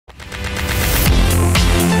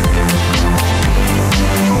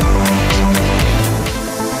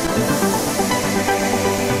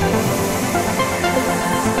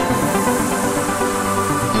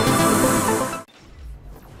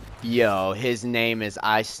Yo, his name is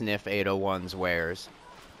I Sniff 801's Wares.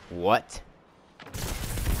 What?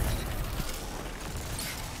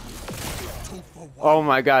 Oh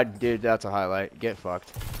my god, dude, that's a highlight. Get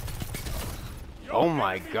fucked. Oh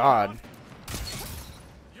my god.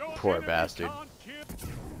 Poor bastard.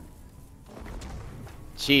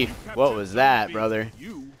 Chief, what was that, brother?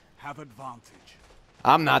 You have advantage.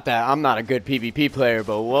 I'm not a good PvP player,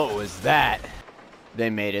 but what was that? They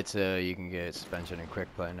made it so you can get suspension and quick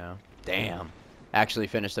play now. Damn. Actually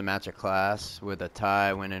finished a match of class with a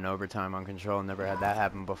tie, winning overtime on control. Never had that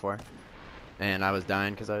happen before. And I was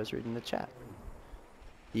dying because I was reading the chat.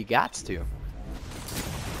 You gots to.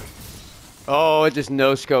 Oh, it just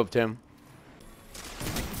no-scoped him.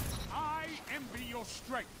 I envy your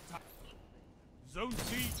strength. Zone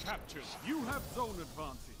C captured. You have zone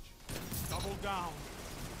advantage. Double down.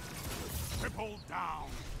 Triple down.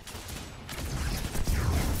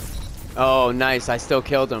 Oh, nice. I still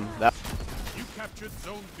killed him. You captured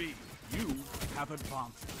zone B. You have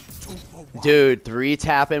advantage. 2 for 1. Dude, 3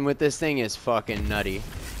 tapping with this thing is fucking nutty.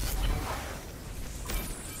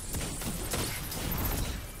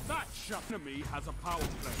 That shot enemy has a power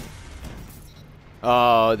play.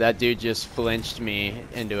 Oh, that dude just flinched me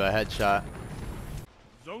into a headshot.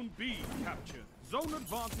 Zone B captured. Zone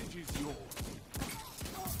advantage is yours.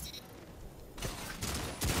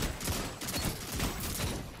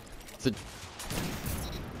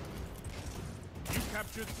 You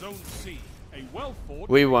captured Zone C. A well-fought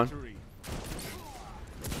We won. victory.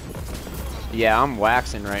 Yeah, I'm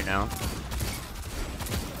waxing right now.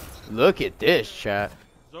 Look at this, chat.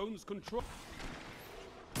 Zones control.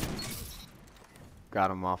 Got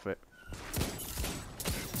him off it.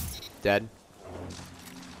 Dead.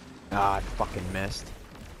 Ah, I fucking missed.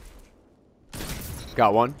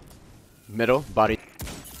 Got one. Middle, body.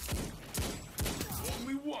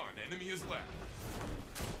 Only one enemy is left.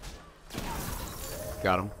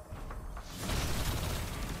 Got him.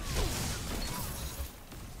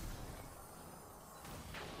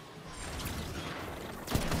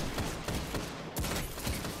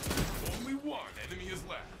 Only one enemy is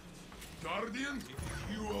left. Guardian, it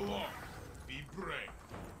is you alone. Be brave.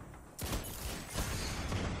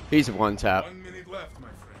 He's one tap. 1 minute left, my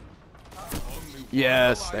friend. Only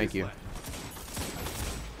Yes, one thank ally you. is left.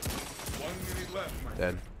 1 minute left, my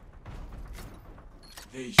Dead.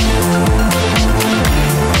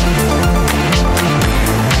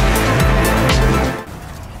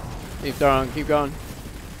 Keep throwing, keep going.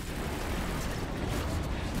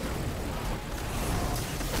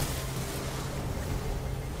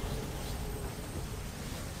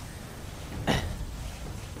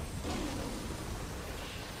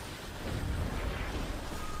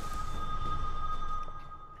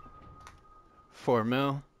 $4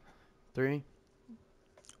 mil. 3.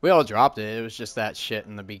 We all dropped it. It was just that shit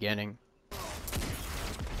in the beginning.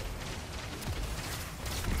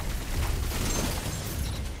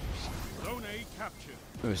 Zone A captured.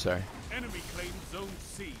 Oh, sorry. Enemy claims Zone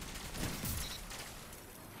C.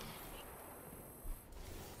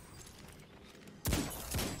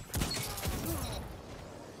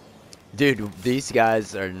 Dude, these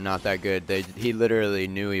guys are not that good. He literally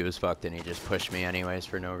knew he was fucked and he just pushed me anyways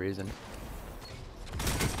for no reason.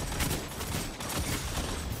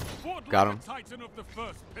 Got him. Titan of the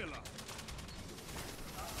first pillar.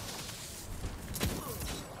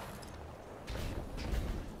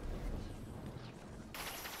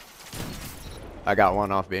 I got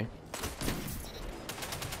one off B.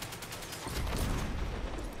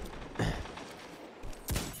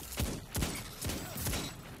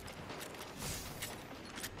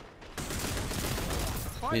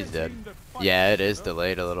 He's dead. Yeah, it is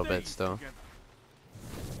delayed a little bit still.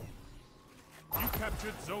 You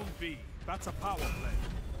captured Zone B. That's a power play.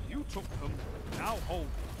 You took them. Now hold.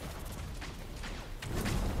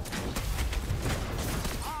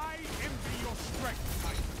 I envy your strength,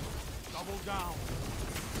 Titan. Double down.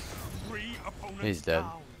 3 opponents He's dead.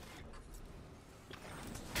 down.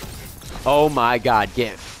 Oh my god,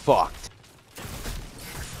 get fucked.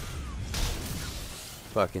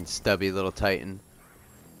 Fucking stubby little Titan.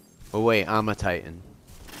 Oh wait, I'm a Titan.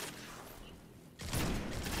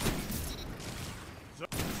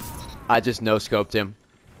 I just no-scoped him.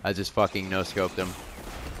 I just fucking no-scoped him.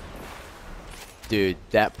 Dude,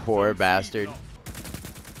 that poor bastard.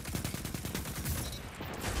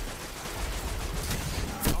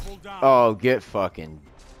 Double down. Oh, get fucking...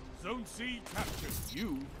 Zone C captured.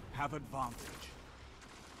 You have advantage.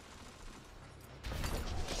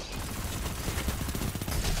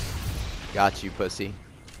 Got you, pussy.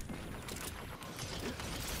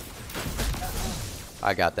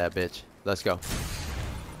 I got that bitch. Let's go.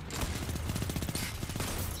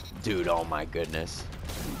 Dude, oh my goodness.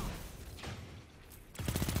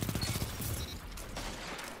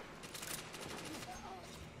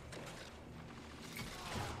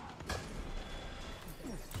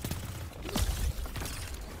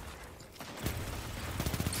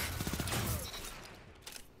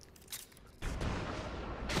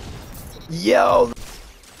 Yo!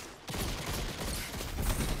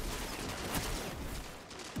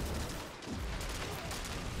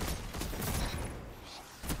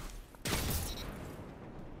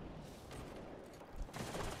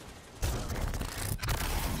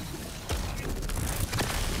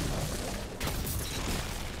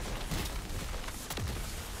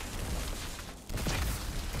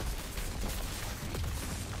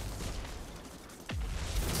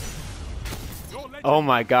 Oh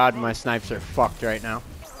my god, my snipes are fucked right now.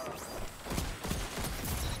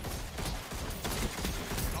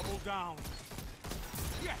 Double down.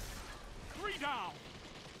 Yes. 3 down.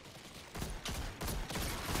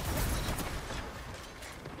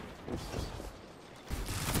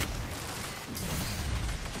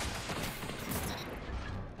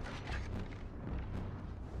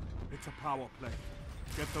 It's a power play.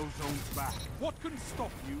 Get those zones back. What can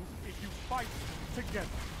stop you if you fight together?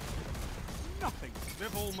 Nothing.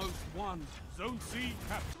 They've almost won. Zone C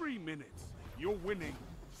have 3 minutes. You're winning.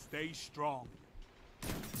 Stay strong.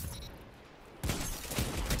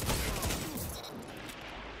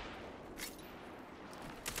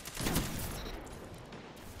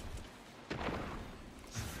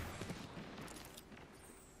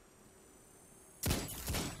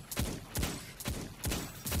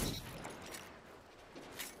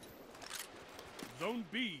 Zone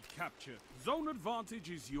B captured. Zone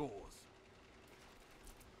advantage is yours.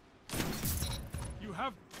 You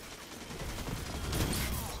have...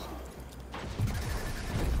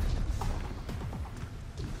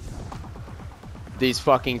 These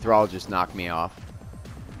fucking thralls just knocked me off.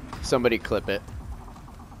 Somebody clip it.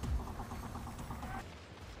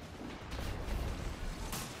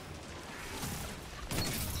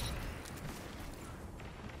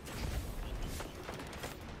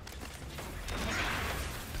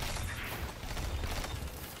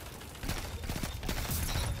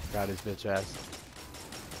 Got his bitch ass.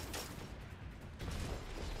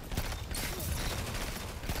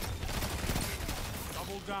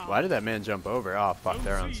 Why did that man jump over? Oh fuck,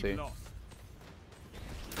 they're on C.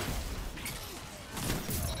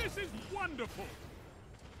 This is wonderful.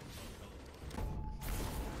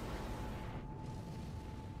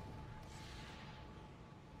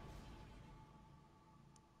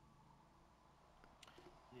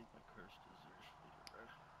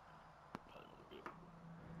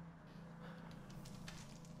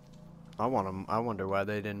 I wonder why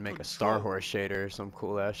they didn't make a Star Horse shader or some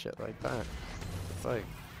cool ass shit like that. Like,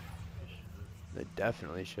 they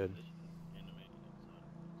definitely should.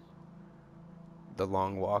 The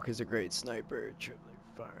long walk is a great sniper. Tripling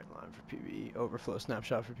firing line for PvE. Overflow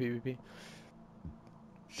snapshot for PvP. Dude,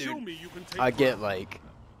 show me you can take I get like.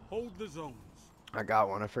 Hold the zones. I got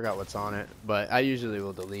one. I forgot what's on it, but I usually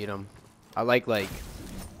will delete them. I like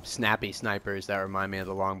snappy snipers that remind me of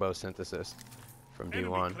the longbow synthesis from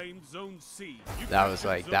D1. Zone C. That was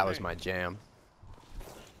like that was my jam.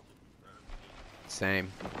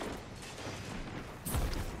 Same.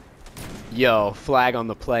 Yo, flag on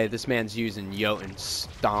the play. This man's using Jotun,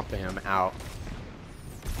 stomping him out.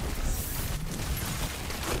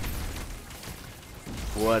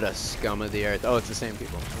 What a scum of the earth. Oh, it's the same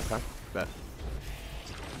people. Okay, bet.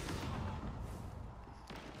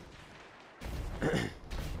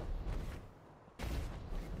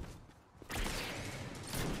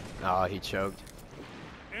 Oh, he choked.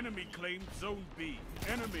 Enemy claimed Zone B.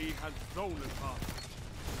 Enemy has zone advantage.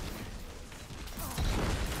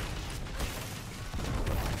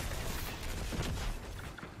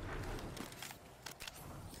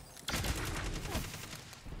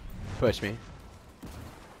 Push me.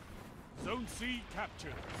 Zone C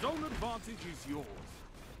captured. Zone advantage is yours.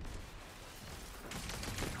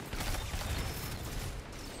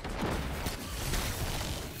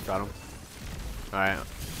 Got him. Alright.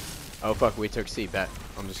 Oh fuck, we took C, bet.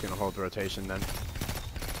 I'm just gonna hold the rotation then.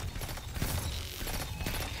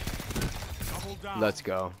 Let's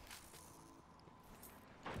go.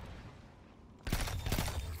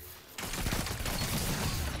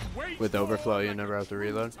 With overflow, you never have to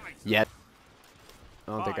reload. Yet.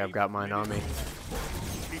 I don't think I've got mine on me.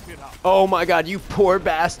 Oh my god, you poor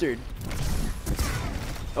bastard.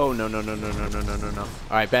 Oh no no no no no no no no no.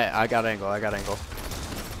 Alright, bet. I got angle.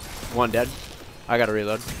 One dead. I gotta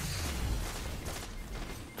reload.